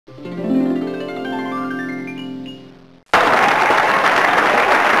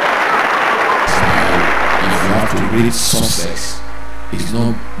great success is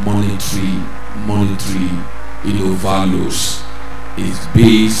not monetary, values. It's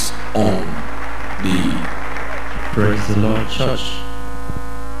based on the. Praise the Lord, church.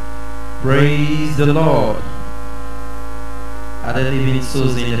 Praise the Lord. Are there living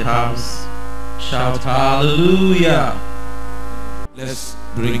souls in the house? Shout hallelujah. Let's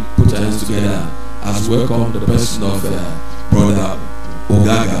put our hands together as welcome the person of Brother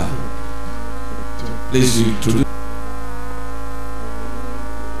Ogaga. Please introduce.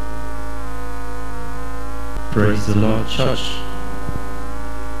 Praise the Lord, church.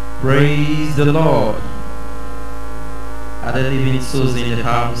 Praise the Lord. Are there living souls in the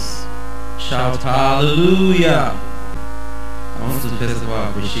house? Shout hallelujah. I want to first of all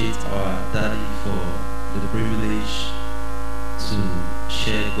appreciate our daddy for the privilege to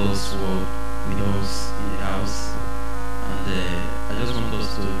share God's word with us in the house. And I just want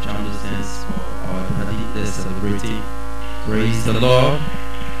us to jam those hands for our daddy that's celebrating. Praise the Lord.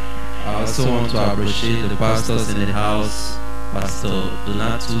 I also want to appreciate the pastors in the house, Pastor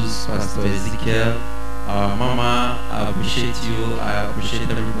Donatus, Pastor Ezekiel, our mama. I appreciate you. I appreciate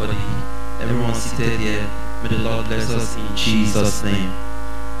everybody, everyone seated here. May the Lord bless us in Jesus' name.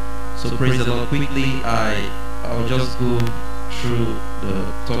 So praise the Lord. Quickly, I'll just go through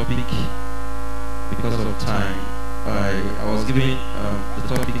the topic because of time. I was given the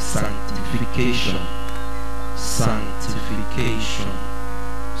topic sanctification. Sanctification.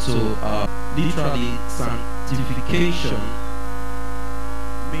 So literally, sanctification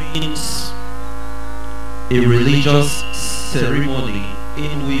means a religious ceremony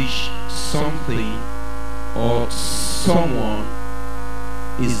in which something or someone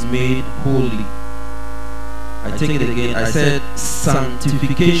is made holy. I take it again. I said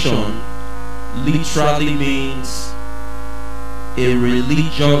sanctification literally means a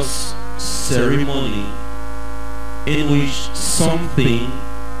religious ceremony in which something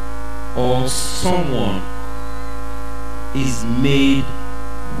or someone is made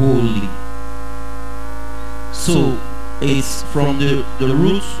holy. So it's from the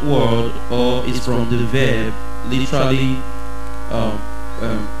root word, or it's from the verb literally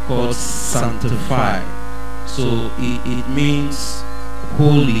called sanctify. So it means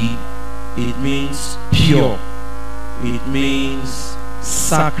holy, it means pure, it means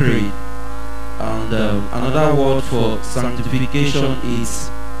sacred. And another word for sanctification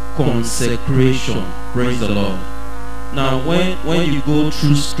is consecration. Praise the Lord. Now when you go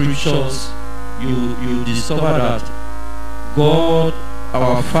through scriptures, you discover that God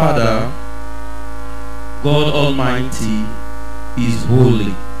our Father, God Almighty, is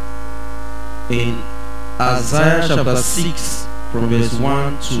holy. In Isaiah chapter 6 from verse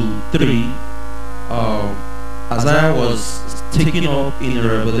 1 to 3, Isaiah was taken up in a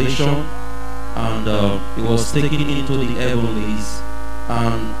revelation, and he was taken into the heavenlies,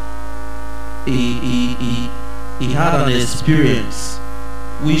 and he had an experience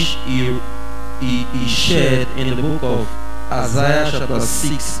which he shared in the book of Isaiah chapter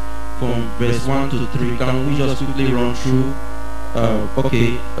 6 from verse 1 to 3. Can we just quickly run through?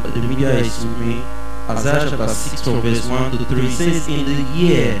 Okay, the media is with me. Isaiah chapter 6 from verse 1 to 3 says, "In the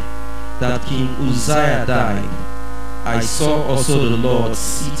year that King Uzziah died, I saw also the Lord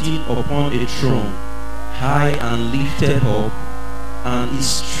sitting upon a throne, high and lifted up, and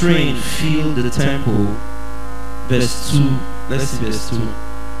his train filled the temple." Verse 2, let's see verse 2.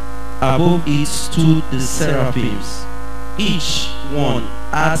 "Above it stood the seraphims. Each one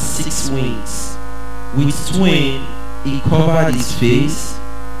had 6 wings. With twain he covered his face,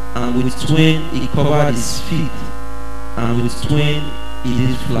 and with twain he covered his feet, and with twain he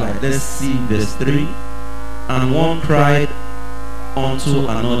did fly." Let's see verse 3. "And one cried unto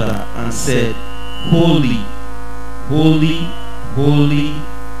another and said, Holy, holy, holy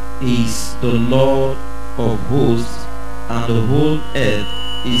is the Lord of hosts, and the whole earth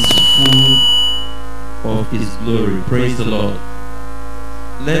is full of his glory." Praise the Lord.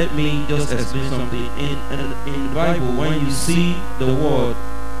 Let me just explain something. In the Bible, when you see the word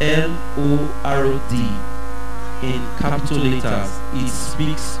Lord in capital letters, it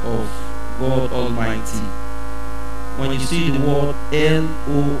speaks of God Almighty. When you see the word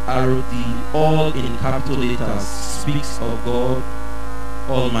Lord all in capital letters, speaks of God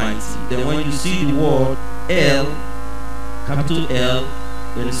Almighty. Then when you see the word L, capital L,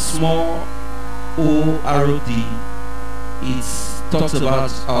 then small O-R-O-D, it talks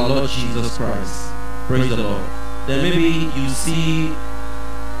about our Lord Jesus Christ. Praise the Lord. Then maybe you see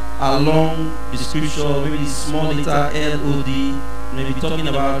along the scripture, maybe small letter L-O-D, maybe talking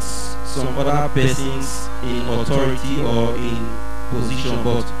about some other persons in authority or in position,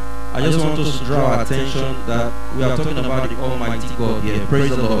 but I just want us to draw our attention that we are talking about the Almighty God here. Praise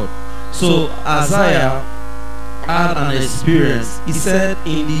the Lord. So Isaiah had an experience. He said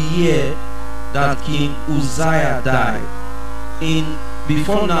in the year that King Uzziah died.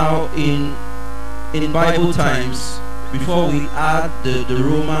 Before now, in Bible times, before we add the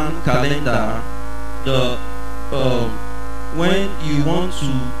Roman calendar, when you want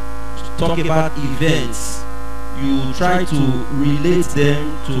to talk about events, you try to relate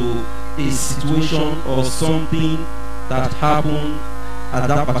them to a situation or something that happened at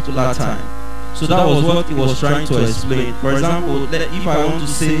that particular time. So that was what he was trying to explain. For example, if I want to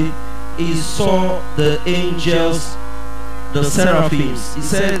say he saw the angels, the seraphims, he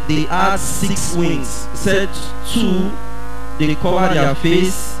said they had 6 wings. He said 2 they covered their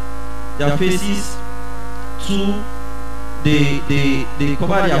faces, 2 they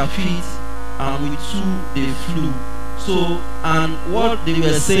covered their feet, and with 2 they flew. So, and what they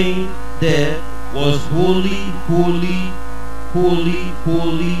were saying there was holy, holy, holy,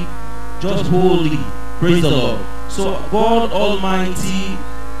 holy, just holy. Praise the Lord. So God Almighty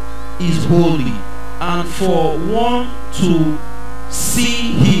is holy, and for one to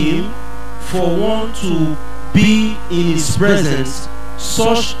see Him, for one to be in His presence,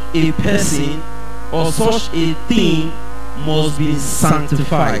 such a person or such a thing must be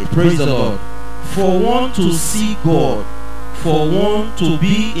sanctified. Praise the Lord. For one to see God, for one to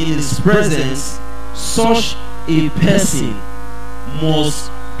be in His presence, such a person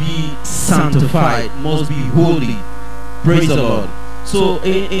must be sanctified, must be holy. Praise the Lord. So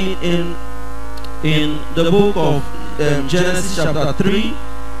in the book of Genesis chapter 3,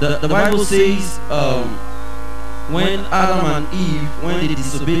 the Bible says when Adam and Eve, when they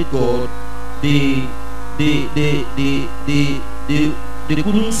disobeyed God, they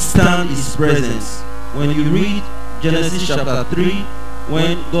couldn't stand His presence. When you read Genesis chapter 3,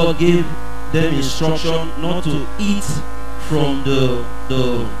 when God gave them instruction not to eat from the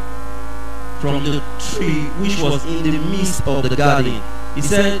tree which was in the midst of the garden, He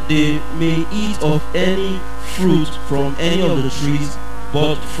said they may eat of any fruit from any of the trees,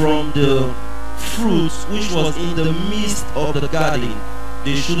 but from the fruits which was in the midst of the garden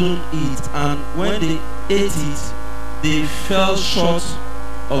they shouldn't eat. And when they ate it, they fell short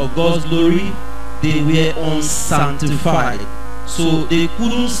of God's glory. They were unsanctified, so they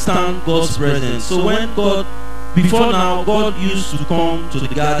couldn't stand God's presence. So when God, before now, God used to come to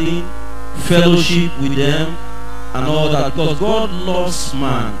the garden, fellowship with them and all that, because God loves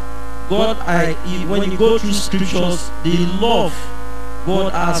man. When you go through scriptures, the love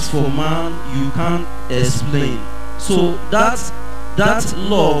God has for man, you can't explain. So that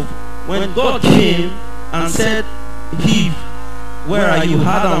love, when God came and said, Eve, where are you?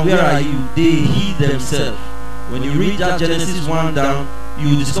 Adam, where are you? They hid themselves. When you read that Genesis 1 down,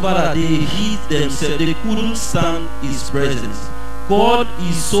 you discover that they hid themselves. They couldn't stand His presence. God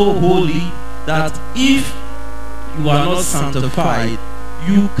is so holy that if you are not sanctified,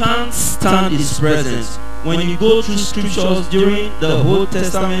 you can't stand His presence. When you go through scriptures during the Old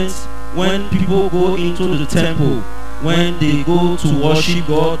Testament, when people go into the temple, when they go to worship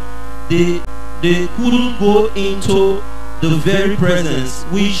God, they couldn't go into the very presence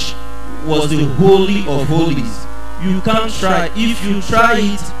which was the Holy of Holies. You can't try. If you try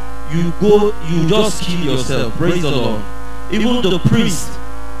it, you just kill yourself. Praise the Lord. Even the priest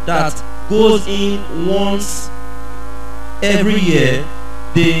that goes in once every year,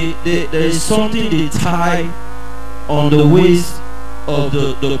 there is something they tie on the waist of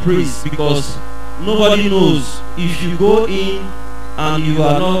the priest, because nobody knows. If you go in and you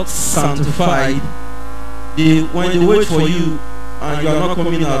are not sanctified, when they wait for you and you are not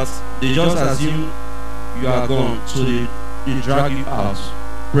coming out, they just assume you are gone, so they drag you out.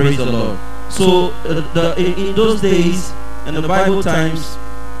 Praise the Lord. So in those days, in the Bible times,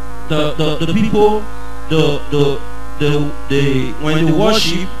 the people, when they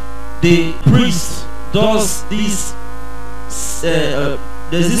worship, the priest does this.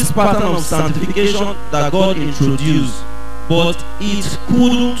 There's this pattern of sanctification that God introduced, but it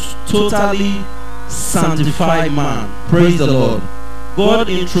couldn't totally sanctify man. Praise the Lord. God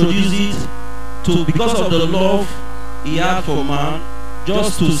introduced it because of the love He had for man,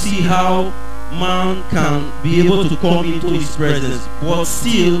 just to see how man can be able to come into His presence, but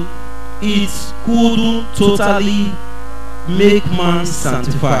still it couldn't totally make man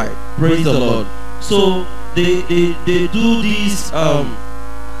sanctified. Praise the Lord. So they do this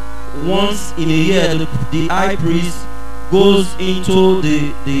once in a year. The high priest goes into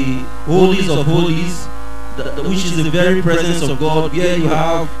the holies of holies, which is the very presence of God, where you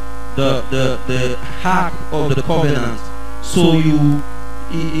have the ark of the covenant. So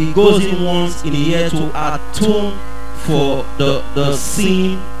he goes in once in a year to atone for the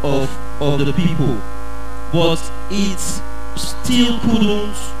sin of the people, but it still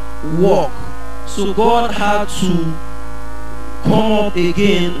couldn't work. So God had to come up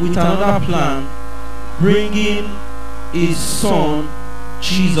again with another plan, bringing his son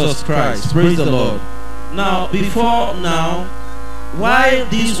Jesus Christ. Praise the Lord. Now, before now, while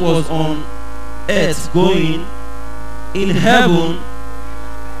this was on earth going, in heaven,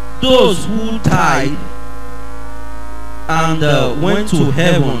 those who died and went to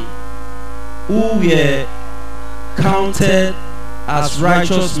heaven, who were counted as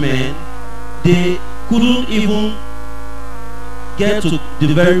righteous men, they couldn't even get to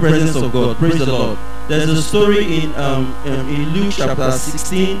the very presence of God. Praise the Lord. There's a story in Luke chapter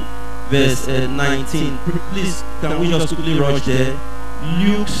 16 verse 19. Please, can we just quickly rush there?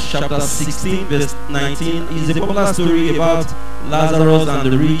 Luke chapter 16 verse 19 is a popular story about Lazarus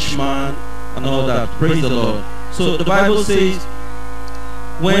and the rich man and all that. Praise the Lord. So the Bible says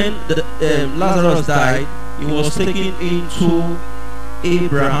when Lazarus died, he was taken into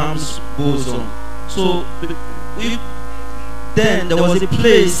Abraham's bosom. So then there was a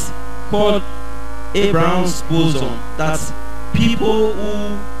place called Abraham's bosom. That's people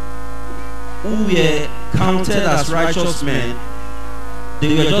who were counted as righteous men.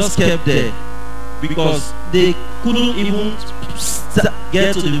 They were just kept there because they couldn't even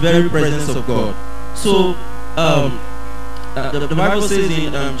get to the very presence of God. So the Bible says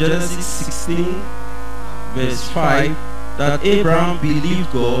in Genesis 16 verse 5 that Abraham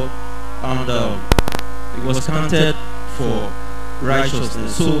believed God and it was counted for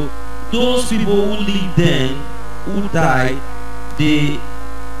righteousness. So those people who lived then, who died, they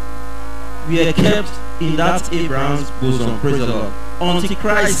were kept in that Abraham's bosom. Praise the Lord. Until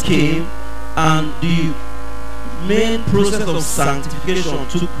Christ came and the main process of sanctification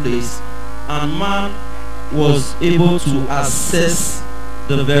took place and man was able to access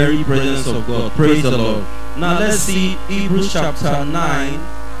the very presence of God. Praise the Lord. Now let's see Hebrews chapter 9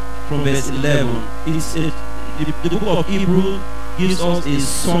 from verse 11. The book of Hebrews gives us a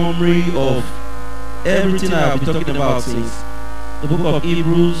summary of everything I have been talking about since. The book of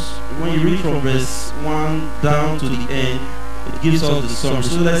Hebrews, when you read from verse 1 down to the end, it gives us the summary.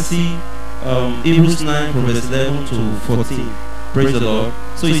 So let's see Hebrews 9 from verse 11 to 14. Praise the Lord.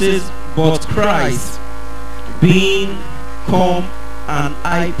 So it says, but Christ, being come an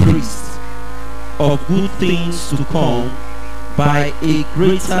high priest of good things to come, by a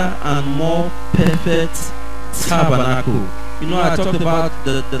greater and more perfect tabernacle. You know, I talked about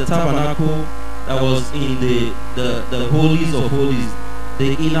the tabernacle that was in the holies of holies,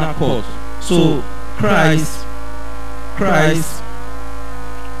 the inner court. So Christ,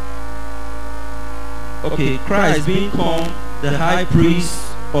 being come the high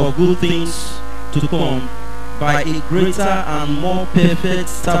priest of good things to come, by a greater and more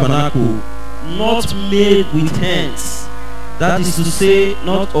perfect tabernacle, not made with hands. That is to say,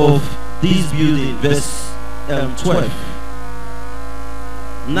 not of this building. Verse 12.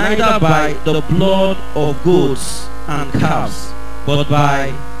 Neither by the blood of goats and calves, but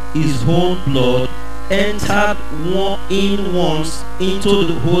by his own blood, entered in once into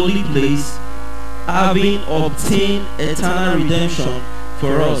the holy place, having obtained eternal redemption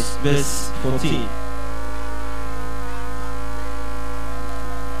for us. Verse 14.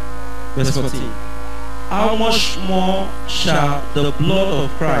 Verse 14. How much more shall the blood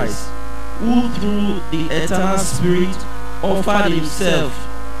of Christ, who through the eternal Spirit offered himself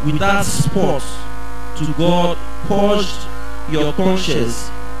without spot to God, purged your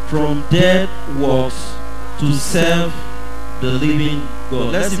conscience from dead works to serve the living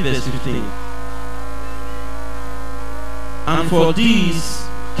God. Let's see verse 15. And for this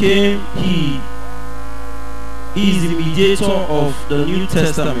came he is the mediator of the New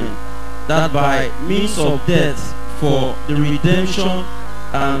Testament, that by means of death for the redemption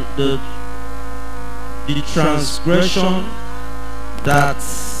and the transgression that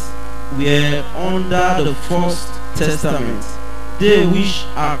were under the first testament, they which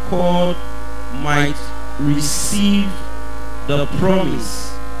are called might receive the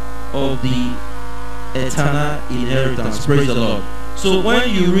promise of the eternal inheritance. Praise the Lord. So when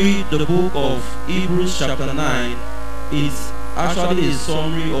you read the book of Hebrews chapter 9, it's actually a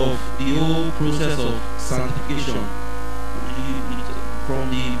summary of the whole process of sanctification,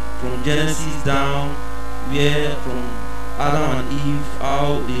 from Genesis down, where from Adam and Eve,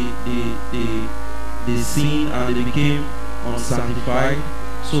 how they sinned and they became unsanctified.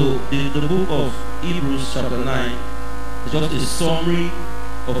 So the book of Hebrews chapter 9 is just a summary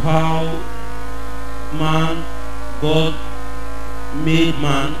of how man, God made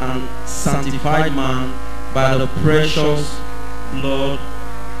man and sanctified man by the precious blood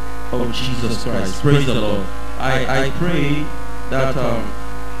of Jesus Christ. Praise the Lord. I pray that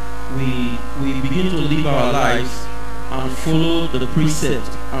we begin to live our lives and follow the precepts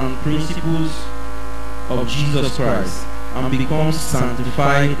and principles of Jesus Christ and become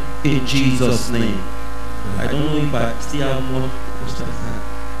sanctified in Jesus' name. I don't know if I still have more questions.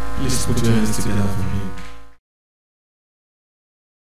 Please put your hands together for me.